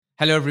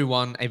Hello,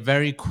 everyone. A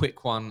very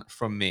quick one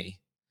from me.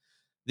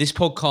 This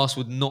podcast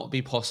would not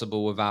be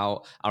possible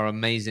without our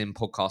amazing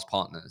podcast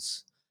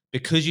partners.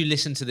 Because you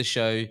listen to the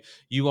show,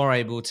 you are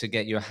able to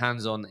get your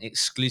hands on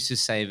exclusive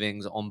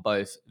savings on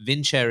both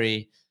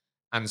Vincherry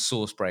and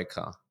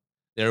Sourcebreaker.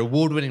 They're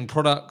award-winning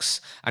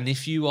products, and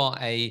if you are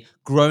a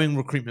growing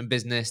recruitment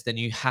business, then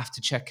you have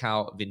to check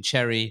out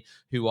Vincherry,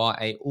 who are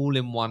a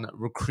all-in-one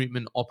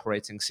recruitment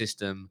operating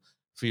system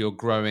for your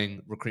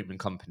growing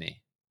recruitment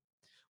company.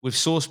 With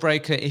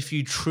Sourcebreaker, if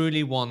you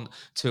truly want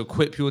to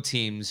equip your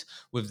teams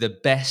with the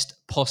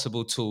best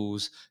possible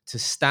tools to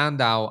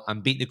stand out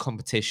and beat the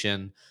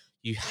competition,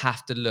 you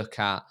have to look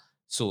at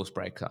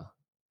Sourcebreaker.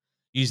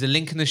 Use the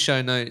link in the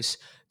show notes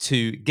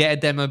to get a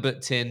demo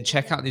booked in,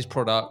 check out these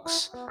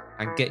products,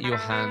 and get your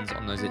hands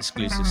on those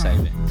exclusive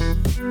savings.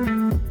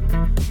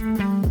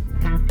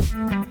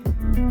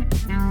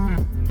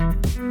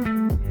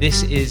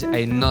 This is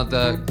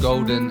another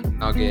Golden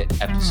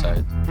Nugget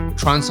episode. We're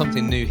trying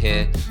something new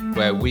here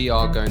where we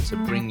are going to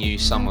bring you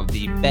some of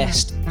the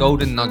best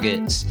Golden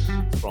Nuggets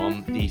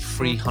from the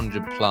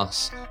 300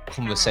 plus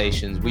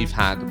conversations we've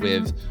had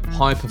with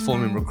high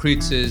performing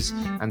recruiters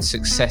and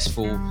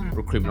successful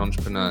recruitment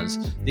entrepreneurs.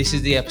 This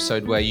is the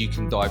episode where you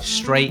can dive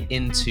straight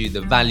into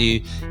the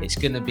value. It's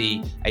going to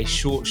be a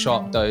short,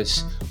 sharp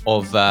dose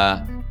of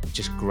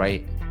just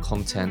great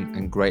content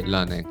and great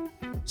learning.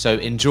 So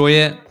enjoy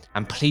it.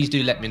 And please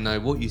do let me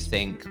know what you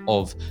think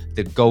of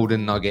the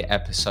Golden Nugget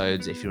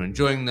episodes. If you're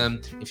enjoying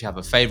them, if you have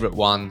a favorite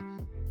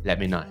one, let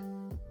me know.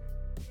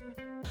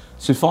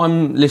 So if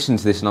I'm listening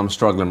to this and I'm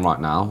struggling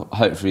right now,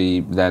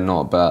 hopefully they're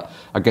not, but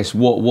I guess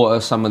what are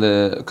some of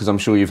the, because I'm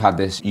sure you've had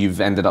this, you've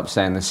ended up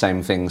saying the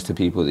same things to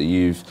people that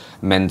you've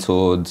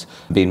mentored,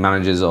 been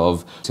managers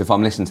of. So if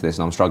I'm listening to this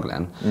and I'm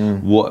struggling,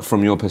 what,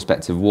 from your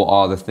perspective, what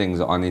are the things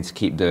that I need to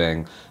keep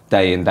doing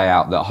day in, day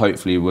out that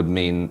hopefully would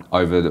mean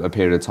over a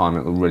period of time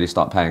it will really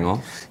start paying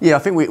off? Yeah, I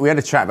think we had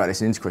a chat about this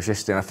in Intercourse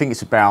yesterday, and I think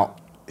it's about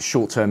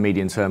short-term,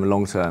 medium-term and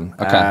long-term.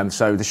 Okay.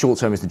 So the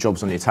short-term is the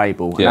jobs on your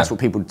table, and that's what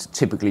people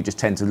typically just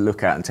tend to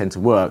look at and tend to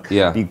work.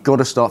 Yeah. You've got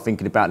to start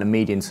thinking about the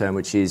medium-term,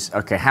 which is,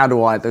 okay, how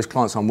do I, those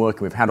clients I'm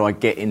working with, how do I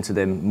get into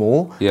them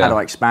more? Yeah. How do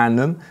I expand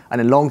them? And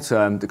then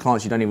long-term, the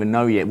clients you don't even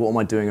know yet, what am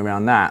I doing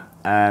around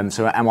that?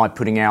 So am I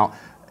putting out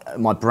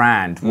my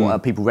brand? What are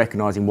people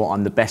recognising what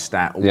I'm the best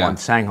at, or what I'm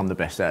saying I'm the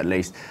best at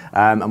least?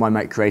 Am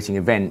I creating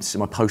events?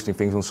 Am I posting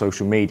things on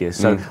social media?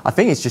 So I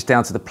think it's just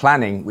down to the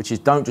planning, which is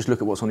don't just look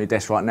at what's on your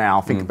desk right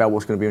now. Think about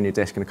what's going to be on your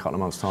desk in a couple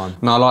of months' time.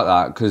 No, I like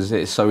that because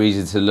it's so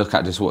easy to look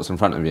at just what's in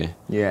front of you.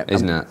 Yeah,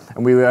 isn't it?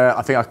 And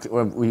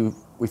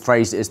we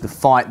phrased it as the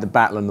fight, the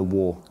battle, and the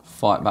war.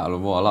 Fight, battle,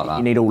 and war. I like that.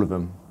 You need all of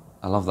them.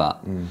 I love that.